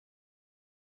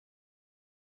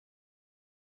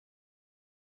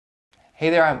Hey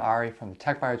there, I'm Ari from the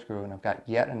Tech Buyers Guru, and I've got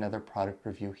yet another product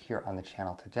review here on the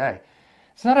channel today.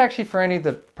 It's not actually for any of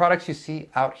the products you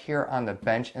see out here on the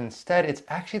bench. Instead, it's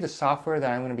actually the software that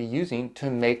I'm going to be using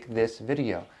to make this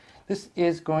video. This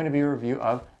is going to be a review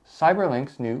of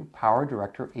Cyberlink's new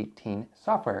PowerDirector 18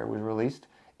 software. It was released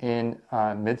in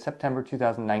mid-September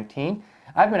 2019.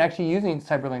 I've been actually using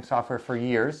Cyberlink software for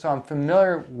years, so I'm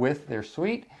familiar with their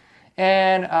suite.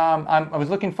 And I was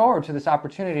looking forward to this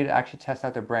opportunity to actually test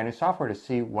out their brand new software to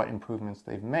see what improvements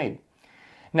they've made.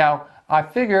 Now, I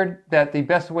figured that the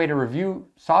best way to review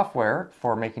software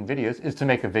for making videos is to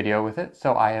make a video with it.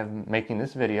 So I am making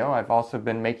this video. I've also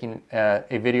been making a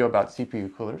video about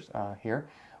CPU coolers here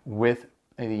with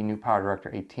the new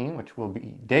PowerDirector 18, which will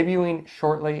be debuting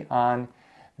shortly on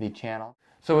the channel.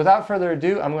 So without further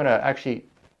ado, I'm going to actually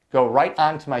go right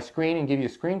onto my screen and give you a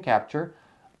screen capture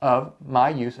of my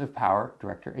use of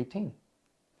PowerDirector 18.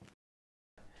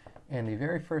 And the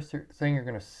very first thing you're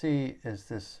going to see is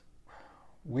this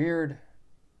weird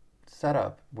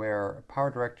setup where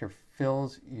PowerDirector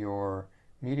fills your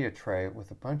media tray with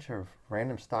a bunch of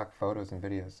random stock photos and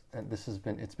videos. And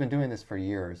it's been doing this for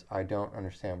years. I don't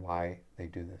understand why they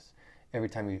do this. Every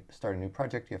time you start a new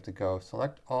project, you have to go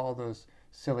select all those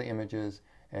silly images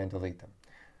and delete them.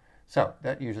 So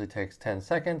that usually takes 10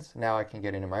 seconds. Now I can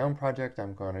get into my own project.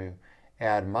 I'm going to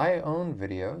add my own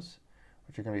videos,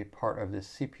 which are going to be part of this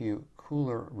CPU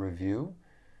cooler review.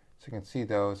 So you can see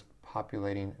those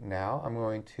populating now. I'm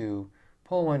going to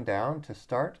pull one down to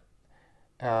start.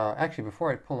 Actually,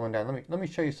 before I pull one down, let me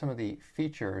show you some of the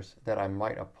features that I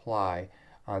might apply.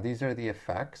 These are the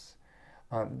effects.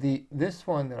 This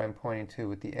one that I'm pointing to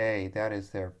with the A, that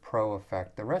is their Pro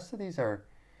effect. The rest of these are,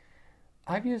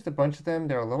 I've used a bunch of them.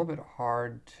 They're a little bit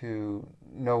hard to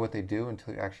know what they do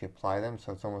until you actually apply them,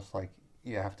 so it's almost like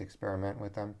you have to experiment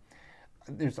with them.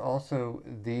 There's also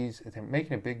these, they're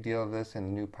making a big deal of this in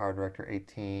the new PowerDirector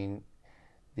 18,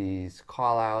 these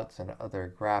callouts and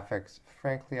other graphics.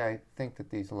 Frankly, I think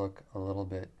that these look a little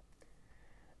bit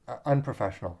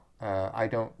unprofessional. I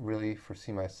don't really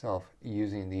foresee myself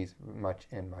using these much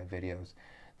in my videos.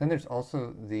 Then there's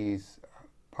also these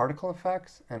particle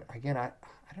effects, and again, I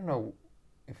don't know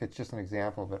if it's just an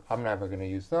example, but I'm never going to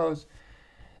use those.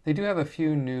 They do have a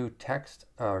few new text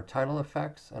or title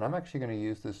effects, and I'm actually going to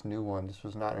use this new one. This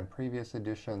was not in previous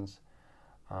editions.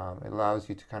 It allows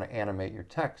you to kind of animate your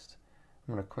text.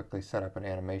 I'm going to quickly set up an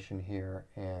animation here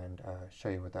and show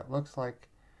you what that looks like.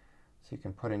 So you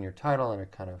can put in your title and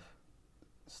it kind of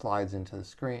slides into the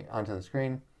screen, onto the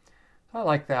screen. So I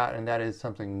like that, and that is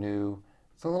something new.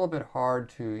 It's a little bit hard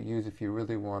to use if you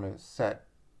really want to set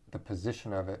the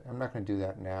position of it. I'm not going to do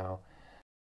that now.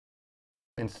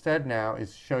 Instead now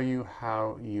is show you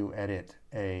how you edit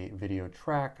a video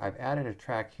track. I've added a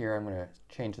track here. I'm going to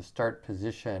change the start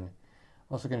position.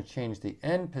 I'm also going to change the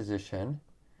end position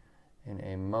in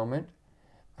a moment.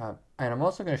 And I'm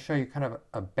also going to show you kind of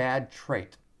a bad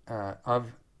trait of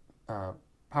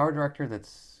PowerDirector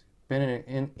that's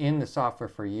been in the software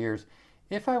for years.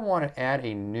 If I want to add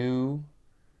a new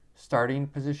starting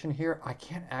position here, I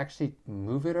can't actually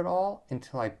move it at all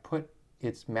until I put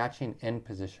its matching end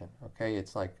position. Okay,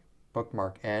 it's like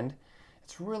bookmark end.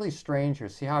 It's really strange here.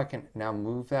 See how I can now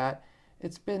move that?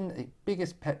 It's been the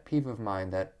biggest pet peeve of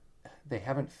mine that they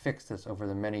haven't fixed this over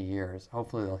the many years.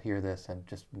 Hopefully they'll hear this and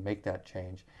just make that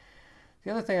change.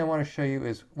 The other thing I want to show you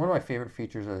is one of my favorite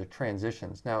features are the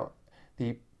transitions. Now,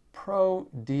 the Pro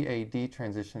DAD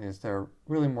transition is their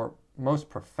really most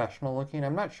professional looking.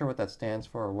 I'm not sure what that stands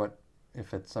for or what,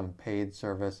 if it's some paid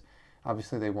service.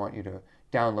 Obviously they want you to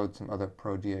download some other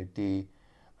Pro DAD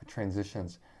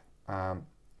transitions.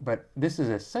 But this is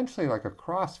essentially like a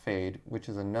crossfade, which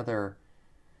is another,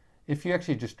 if you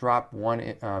actually just drop one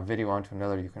video onto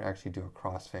another, you can actually do a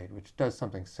crossfade, which does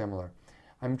something similar.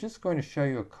 I'm just going to show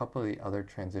you a couple of the other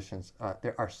transitions.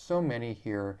 There are so many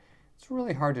here. It's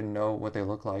really hard to know what they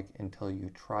look like until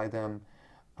you try them.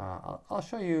 I'll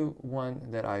show you one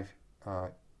that I've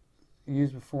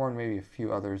used before and maybe a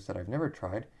few others that I've never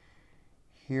tried.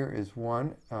 Here is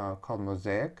one called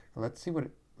Mosaic. Let's see what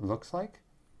it looks like.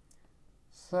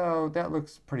 So that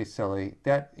looks pretty silly.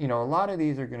 That, you know, a lot of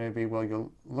these are going to be, well,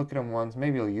 you'll look at them once,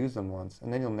 maybe you'll use them once,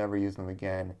 and then you'll never use them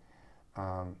again.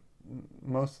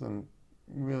 Most of them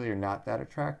really are not that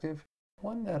attractive.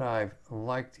 One that I've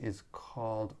liked is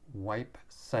called Wipe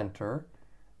Center.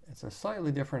 It's a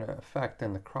slightly different effect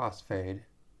than the crossfade.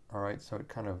 All right, so it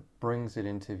kind of brings it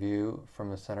into view from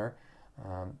the center.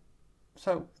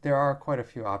 So there are quite a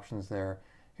few options there.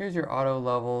 Here's your auto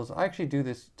levels. I actually do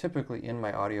this typically in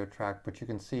my audio track, but you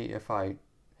can see if I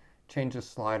change the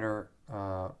slider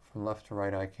from left to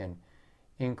right, I can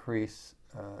increase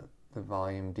the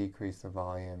volume, decrease the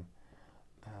volume.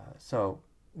 So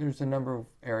there's a number of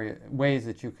ways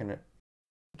that you can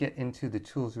get into the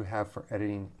tools you have for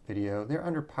editing video. They're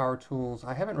under Power Tools.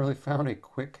 I haven't really found a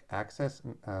quick access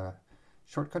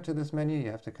shortcut to this menu.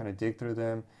 You have to kind of dig through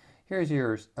them. Here's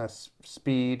your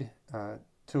speed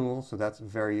tool, so that's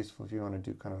very useful if you want to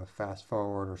do kind of a fast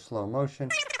forward or slow motion.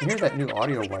 And here's that new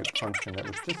audio wipe function that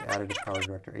was just added to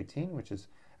PowerDirector 18, which is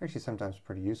actually sometimes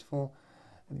pretty useful.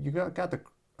 You got the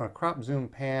crop, zoom,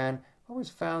 pan. I always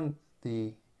found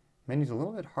the menu's a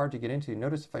little bit hard to get into.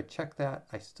 Notice if I check that,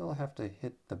 I still have to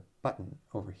hit the button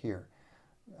over here.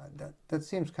 That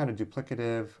seems kind of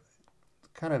duplicative.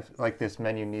 Kind of like this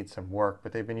menu needs some work,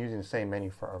 but they've been using the same menu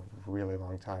for a really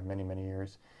long time, many, many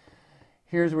years.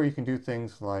 Here's where you can do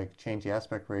things like change the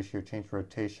aspect ratio, change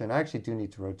rotation. I actually do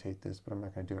need to rotate this, but I'm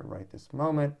not going to do it right this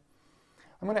moment.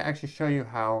 I'm going to actually show you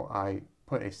how I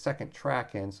put a second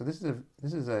track in. So this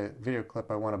is a video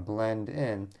clip I want to blend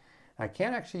in. I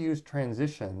can't actually use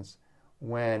transitions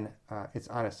when it's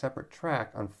on a separate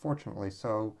track, unfortunately.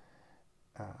 So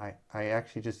I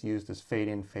actually just use this fade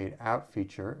in, fade out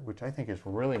feature, which I think is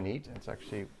really neat. It's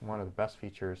actually one of the best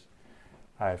features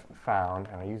I've found,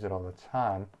 and I use it all the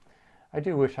time. I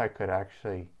do wish I could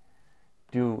actually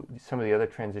do some of the other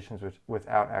transitions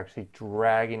without actually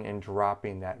dragging and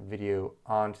dropping that video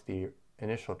onto the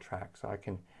initial track. So I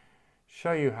can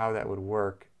show you how that would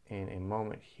work in a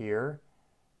moment here.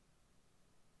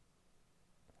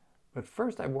 But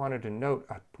first I wanted to note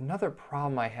another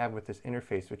problem I have with this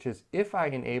interface, which is if I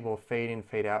enable fade in,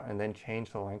 fade out, and then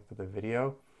change the length of the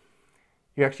video,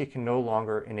 you actually can no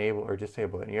longer enable or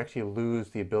disable it. You actually lose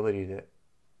the ability to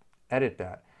edit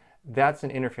that. That's an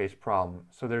interface problem.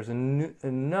 So there's a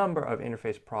number of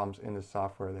interface problems in the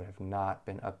software that have not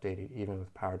been updated, even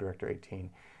with PowerDirector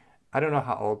 18. I don't know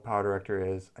how old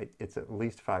PowerDirector is. It's at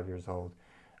least 5 years old.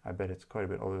 I bet it's quite a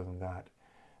bit older than that.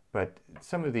 But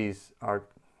some of these are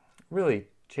really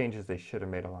changes they should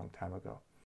have made a long time ago.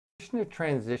 In addition to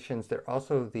transitions, there are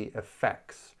also the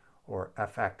effects, or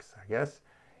FX, I guess.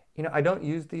 You know, I don't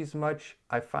use these much.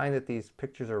 I find that these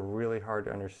pictures are really hard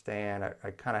to understand.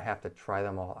 I kind of have to try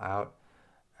them all out.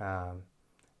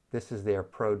 This is their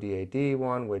Pro DAD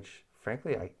one, which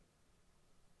frankly I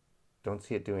don't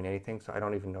see it doing anything, so I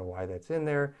don't even know why that's in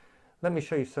there. Let me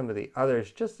show you some of the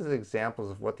others just as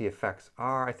examples of what the effects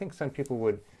are. I think some people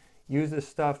would use this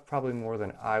stuff probably more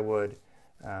than I would,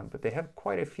 but they have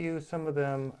quite a few. Some of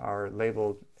them are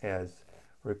labeled as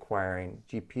requiring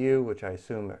GPU, which I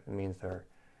assume means they're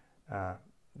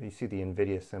you see the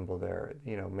NVIDIA symbol there.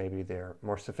 You know, maybe they're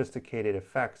more sophisticated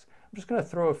effects. I'm just going to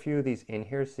throw a few of these in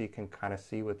here so you can kind of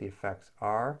see what the effects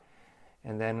are,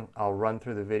 and then I'll run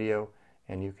through the video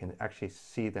and you can actually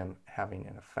see them having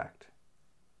an effect.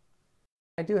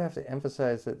 I do have to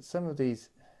emphasize that some of these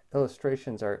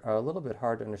illustrations are a little bit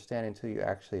hard to understand until you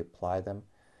actually apply them,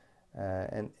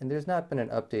 and there's not been an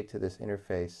update to this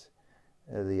interface,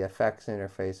 the effects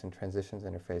interface and transitions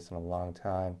interface, in a long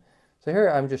time. So here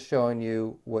I'm just showing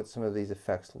you what some of these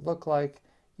effects look like.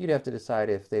 You'd have to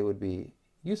decide if they would be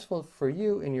useful for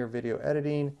you in your video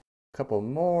editing. A couple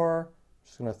more. I'm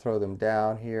just going to throw them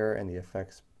down here in the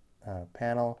effects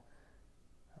panel.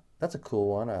 That's a cool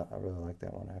one. I really like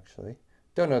that one, actually.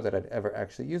 Don't know that I'd ever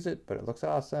actually use it, but it looks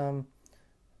awesome.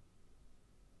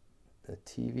 The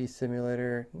TV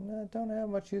simulator. No, don't have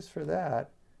much use for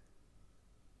that.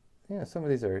 You know, some of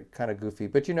these are kind of goofy,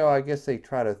 but you know, I guess they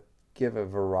try to give a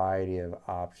variety of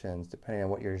options depending on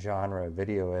what your genre of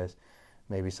video is.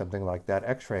 Maybe something like that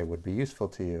X-ray would be useful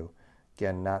to you.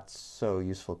 Again, not so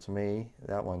useful to me.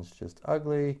 That one's just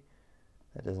ugly.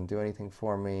 That doesn't do anything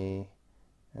for me.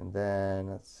 And then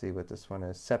let's see what this one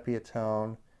is. Sepia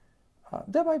tone.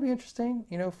 That might be interesting,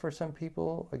 you know, for some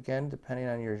people, again, depending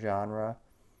on your genre.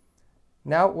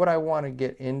 Now what I want to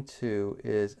get into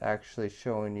is actually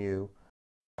showing you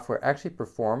software actually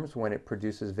performs when it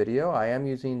produces video. I am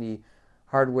using the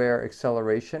hardware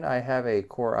acceleration. I have a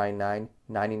Core i9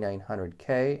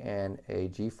 9900K and a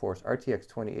GeForce RTX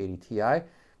 2080 Ti.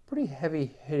 Pretty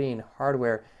heavy hitting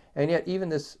hardware, and yet even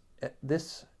this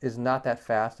is not that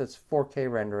fast. It's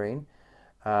 4K rendering.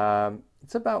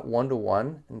 It's about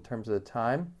 1:1 in terms of the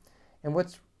time. And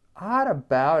what's odd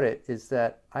about it is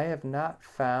that I have not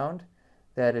found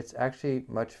that it's actually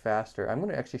much faster. I'm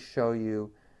going to actually show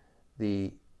you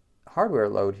the hardware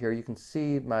load here. You can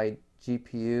see my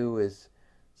GPU is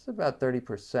about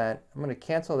 30%. I'm going to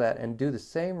cancel that and do the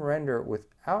same render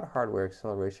without hardware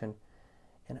acceleration,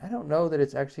 and I don't know that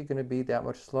it's actually going to be that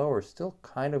much slower. Still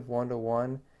kind of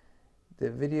 1:1. The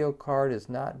video card is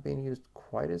not being used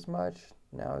quite as much.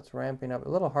 Now it's ramping up. A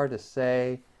little hard to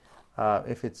say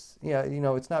if it's, you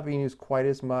know, it's not being used quite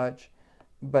as much.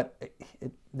 but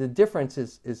the difference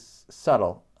is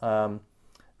subtle.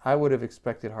 I would have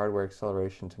expected hardware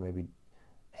acceleration to maybe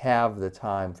have the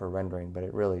time for rendering, but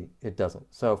it doesn't.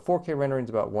 So 4K rendering is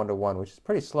about 1:1, which is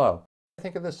pretty slow. I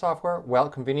think of this software, well,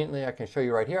 conveniently I can show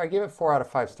you right here. I give it 4 out of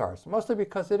 5 stars, mostly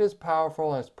because it is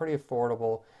powerful and it's pretty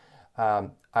affordable.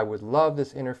 I would love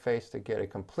this interface to get a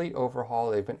complete overhaul.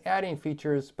 They've been adding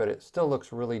features, but it still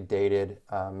looks really dated,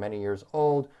 many years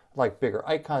old. I'd like bigger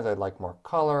icons, I'd like more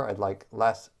color, I'd like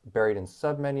less buried in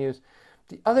submenus.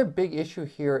 The other big issue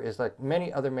here is, like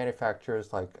many other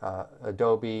manufacturers like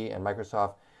Adobe and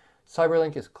Microsoft,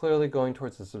 Cyberlink is clearly going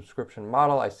towards the subscription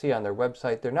model. I see on their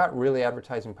website, they're not really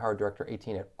advertising PowerDirector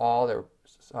 18 at all. They're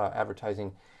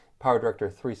advertising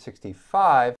PowerDirector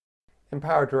 365. And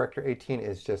PowerDirector 18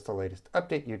 is just the latest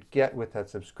update you'd get with that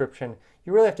subscription.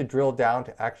 You really have to drill down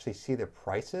to actually see the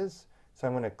prices. So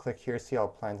I'm going to click here, see all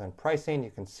plans on pricing.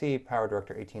 You can see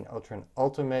PowerDirector 18 Ultra and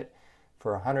Ultimate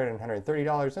for $100 and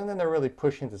 $130. And then they're really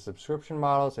pushing the subscription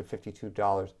models at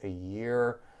 $52 a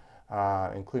year.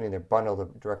 Including their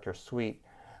bundled director suite.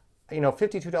 You know,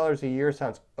 $52 a year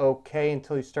sounds okay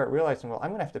until you start realizing, well, I'm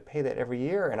going to have to pay that every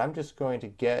year, and I'm just going to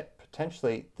get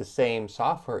potentially the same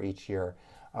software each year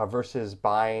versus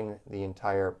buying the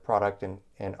entire product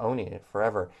and owning it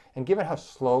forever. And given how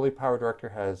slowly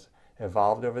PowerDirector has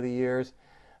evolved over the years,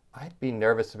 I'd be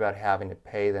nervous about having to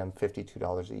pay them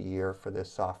 $52 a year for this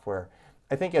software.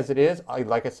 I think as it is,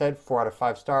 like I said, 4 out of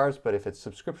 5 stars, but if it's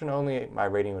subscription only, my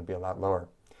rating would be a lot lower.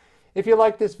 If you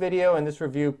like this video and this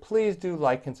review, please do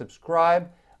like and subscribe.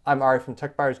 I'm Ari from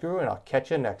Tech Buyers Guru, and I'll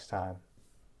catch you next time.